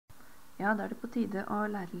Ja, da er det på tide å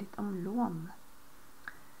lære litt om lån.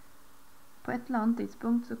 På et eller annet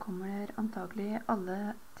tidspunkt så kommer det antagelig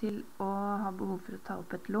alle til å ha behov for å ta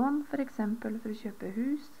opp et lån, for eksempel for å kjøpe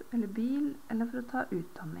hus eller bil, eller for å ta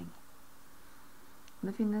utdanning.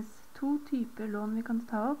 Det finnes 2 typer lån vi kan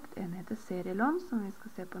ta opp. Den heter serielån, som vi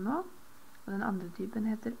skal se på nå, og den andre typen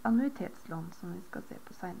heter annuitetslån, som vi skal se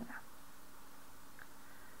på senere.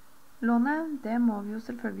 Lånet, det må vi jo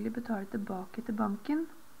selvfølgelig betale tilbake til banken,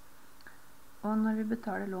 og når vi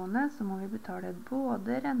betaler lånet, så må vi betale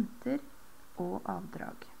både renter og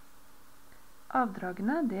avdrag.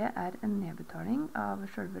 Avdragene, det er en nedbetaling av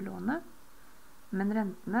selve lånet, men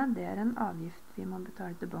rentene, det er en avgift vi må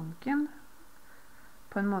betale til banken,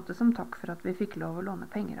 på en måte som takk for at vi fikk lov å låne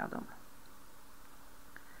penger av dem.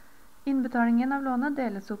 Innbetalingen av lånet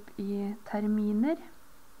deles opp i terminer.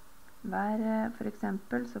 For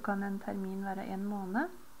eksempel så kan en termin være 1 måned,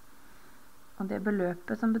 og det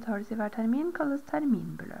beløpet som betales i hver termin kalles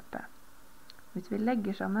terminbeløpet. Hvis vi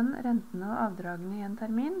legger sammen rentene og avdragene i en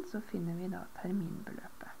termin, så finner vi da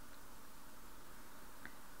terminbeløpet.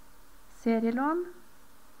 Serielån,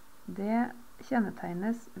 det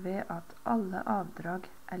kjennetegnes ved at alle avdrag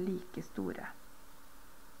er like store.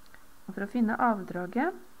 Og for å finne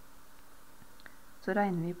avdraget, så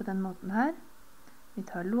regner vi på den måten her. Vi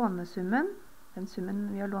tar lånesummen, den summen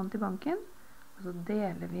vi har lånt i banken, og så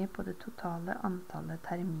deler vi på det totale antallet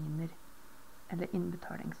terminer, eller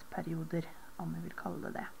innbetalingsperioder, om vi vil kalle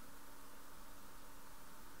det det.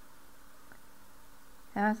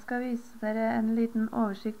 Jeg skal vise dere en liten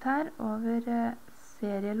oversikt her over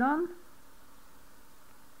serielån.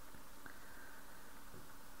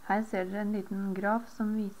 Her ser dere en liten graf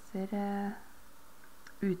som viser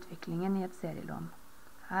utviklingen i et serielån.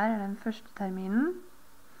 Her er den første terminen,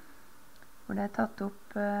 hvor det er tatt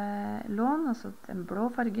opp lån, altså den blå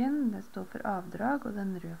fargen, det står for avdrag, og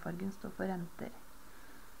den røde fargen står for renter.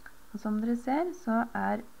 Og som dere ser, så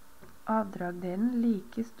er avdragdelen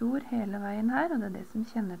like stor hele veien her, og det er det som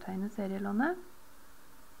kjennetegner serielånet.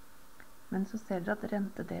 Men så ser dere at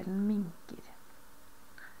rentedelen minker.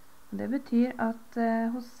 Det betyr at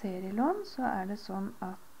hos serielån så er det sånn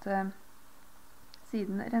at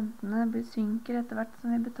siden rentene synker etter hvert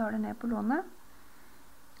som vi betaler ned på lånet,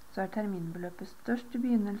 så er terminbeløpet størst i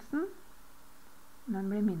begynnelsen, men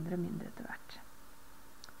blir mindre og mindre etter hvert.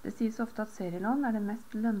 Det sies ofte at serielån er den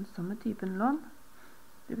mest lønnsomme typen lån.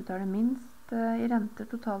 Du betaler minst i rente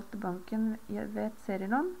totalt til banken ved et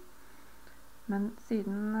serielån, men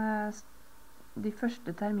siden de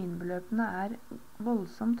første terminbeløpene er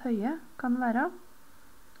voldsomt høye, kan være,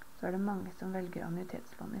 så er det mange som velger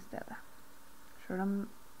annuitetslån i stedet. Selv om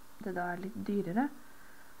det da er litt dyrere,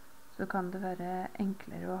 så kan det være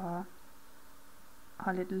enklere å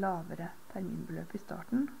ha litt lavere terminbeløp i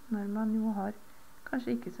starten, når man jo har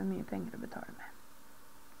kanskje ikke så mye penger å betale med.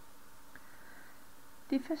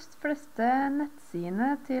 De fleste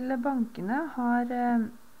nettsidene til bankene har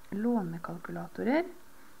lånekalkulatorer.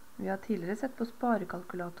 Vi har tidligere sett på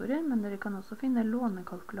sparekalkulatorer, men dere kan også finne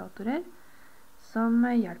lånekalkulatorer som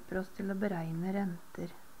hjelper oss til å beregne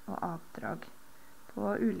renter og avdrag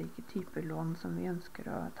på ulike typer lån som vi ønsker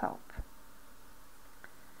å ta opp.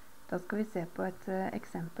 Da skal vi se på et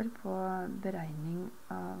eksempel på beregning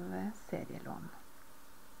av serielån.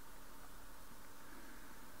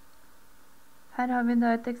 Her har vi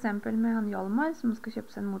da et eksempel med han Hjalmar som skal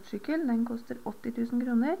kjøpe seg en motorsykkel. Den koster 80 000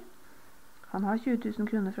 kroner. Han har 20 000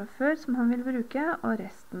 kroner fra før som han vil bruke, og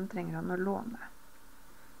resten trenger han å låne.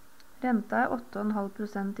 Renta er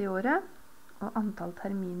 8,5% i året, og antall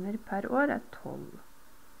terminer per år er 12.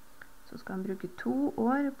 Så skal han bruke 2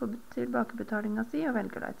 år på tilbakebetalinga si, og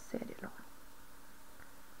velger da et serielån.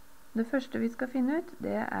 Det første vi skal finne ut,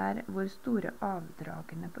 det er hvor store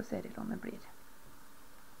avdragene på serielånet blir.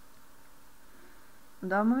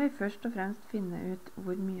 Da må vi først og fremst finne ut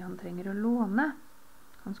hvor mye han trenger å låne.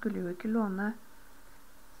 Han skulle jo ikke låne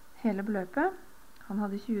hele beløpet. Han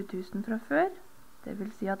hadde 20 000 fra før. Det vil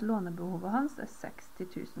si at lånebehovet hans er 60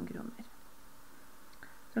 000 kroner.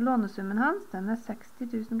 Så lånesummen hans, den er 60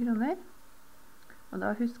 000 kroner. Og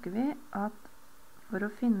da husker vi at for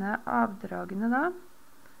å finne avdragene da,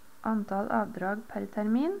 antall avdrag per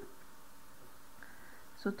termin,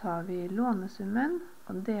 så tar vi lånesummen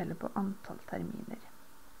og deler på antall terminer.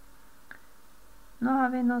 Nå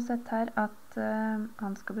har vi sett her at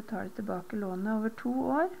han skal betale tilbake lånet over 2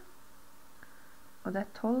 år, og det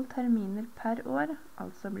er 12 terminer per år,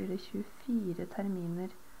 altså blir det 24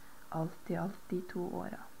 terminer alt i alt de 2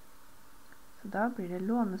 årene. Så da blir det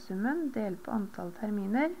lånesummen delt på antall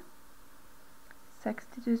terminer,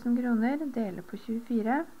 60 000 kroner deler på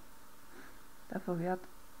 24. Da får vi at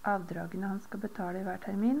avdragene han skal betale i hver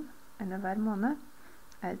termin eller hver måned,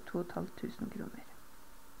 er 2500 kroner.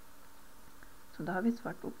 Så da har vi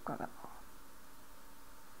svart på oppgave A.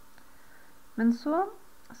 Men så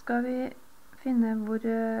skal vi finne hvor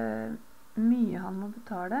mye han må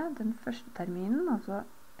betale den første terminen, altså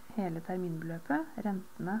hele terminbeløpet,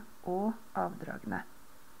 rentene og avdragene.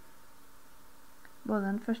 Både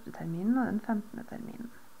den første terminen og den 15.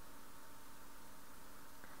 terminen.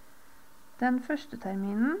 Den første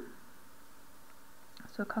terminen,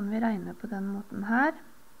 så kan vi regne på den måten her.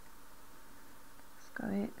 Skal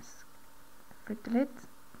vi flytte litt.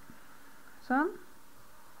 Sånn.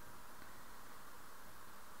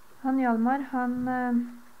 Han Hjalmar, han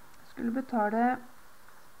skulle betale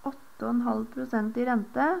 8,5% i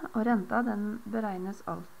rente, og renta den beregnes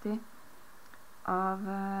alltid av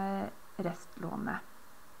restlånet.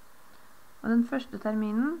 Og den første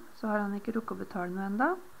terminen så har han ikke rukket å betale noe enda,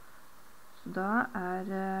 så da er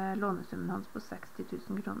lånesummen hans på 60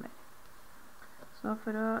 000 kroner. Så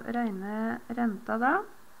for å regne renta da,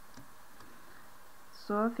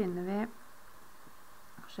 så finner vi,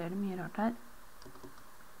 skjer det mye rart her.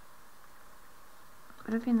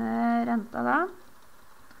 For å finne renta da,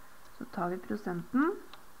 så tar vi prosenten.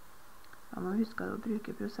 Da må vi huske å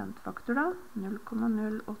bruke prosentfaktor da,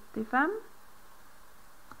 0,085.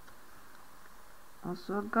 Og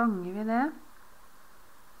så ganger vi det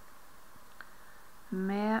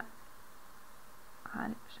med, her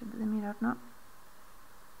skjedde det mye rart nå,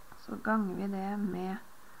 så ganger vi det med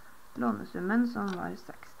lånesummen som var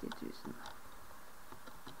 60 000.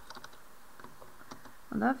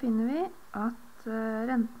 Og da finner vi at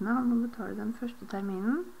rentene han må betale den første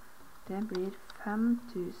terminen, det blir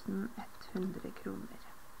 5100 kroner.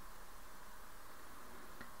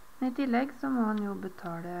 I tillegg så må han jo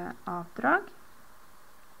betale avdrag.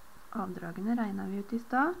 Avdragene regnet vi ut i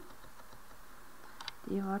stad.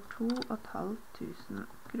 De var 2500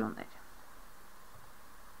 kroner.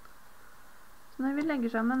 Så når vi legger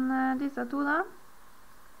sammen disse to da,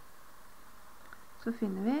 så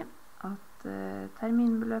finner vi at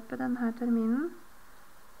terminbeløpet denne terminen,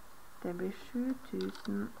 det blir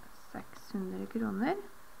 7600 kroner.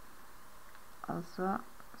 Altså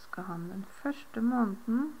skal han den første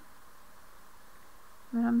måneden,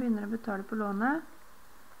 når han begynner å betale på lånet,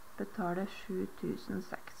 betale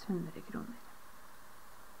 7600 kroner.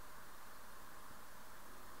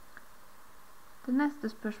 Det neste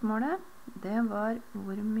spørsmålet, det var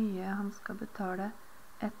hvor mye han skal betale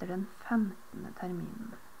etter den 15.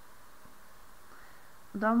 terminen.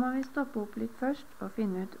 Da må vi stoppe opp litt først og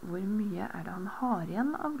finne ut hvor mye er det han har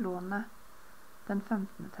igjen av lånet den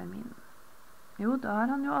 15. terminen. Jo, da har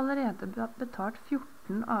han jo allerede betalt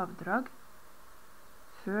 14 avdrag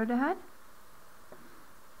før det her.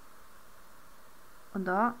 Og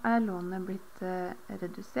da er lånet blitt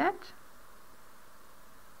redusert.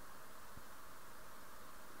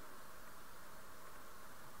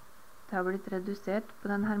 Det har blitt redusert på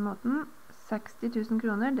denne måten. 60 000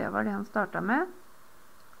 kroner, det var det han startet med.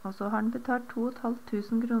 Og så har han betalt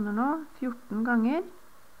 2500 kroner nå, 14 ganger.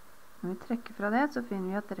 Når vi trekker fra det, så finner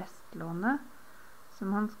vi at restlånet som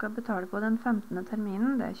han skal betale på den 15.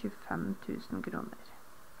 terminen, det er 25 000 kroner.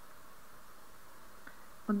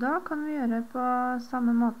 Og da kan vi gjøre på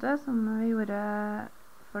samme måte som vi gjorde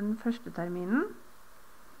for den første terminen.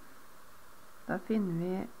 Da finner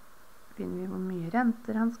vi hvor mye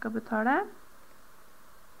renter han skal betale.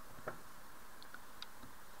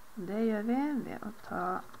 Det gjør vi ved å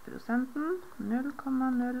ta prosenten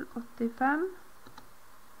 0,085.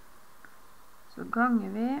 Så ganger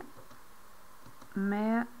vi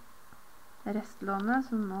med restlånet,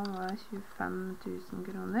 som nå var 25 000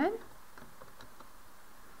 kroner.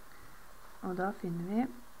 Og da finner vi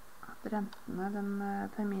at rentene denne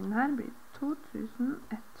terminen her blir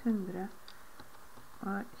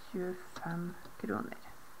 2125 kroner.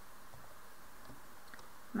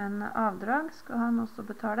 Men avdrag skal han også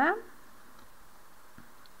betale.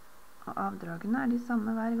 Og avdragene er de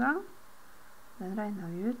samme hver gang. Den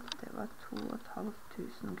regnet vi ut, det var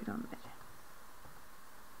 2500 kroner.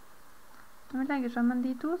 Når vi legger sammen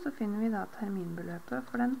de to, så finner vi da terminbeløpet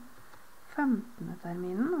for den 15.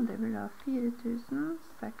 terminen, og det blir da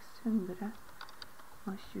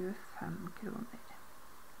 4625 kroner.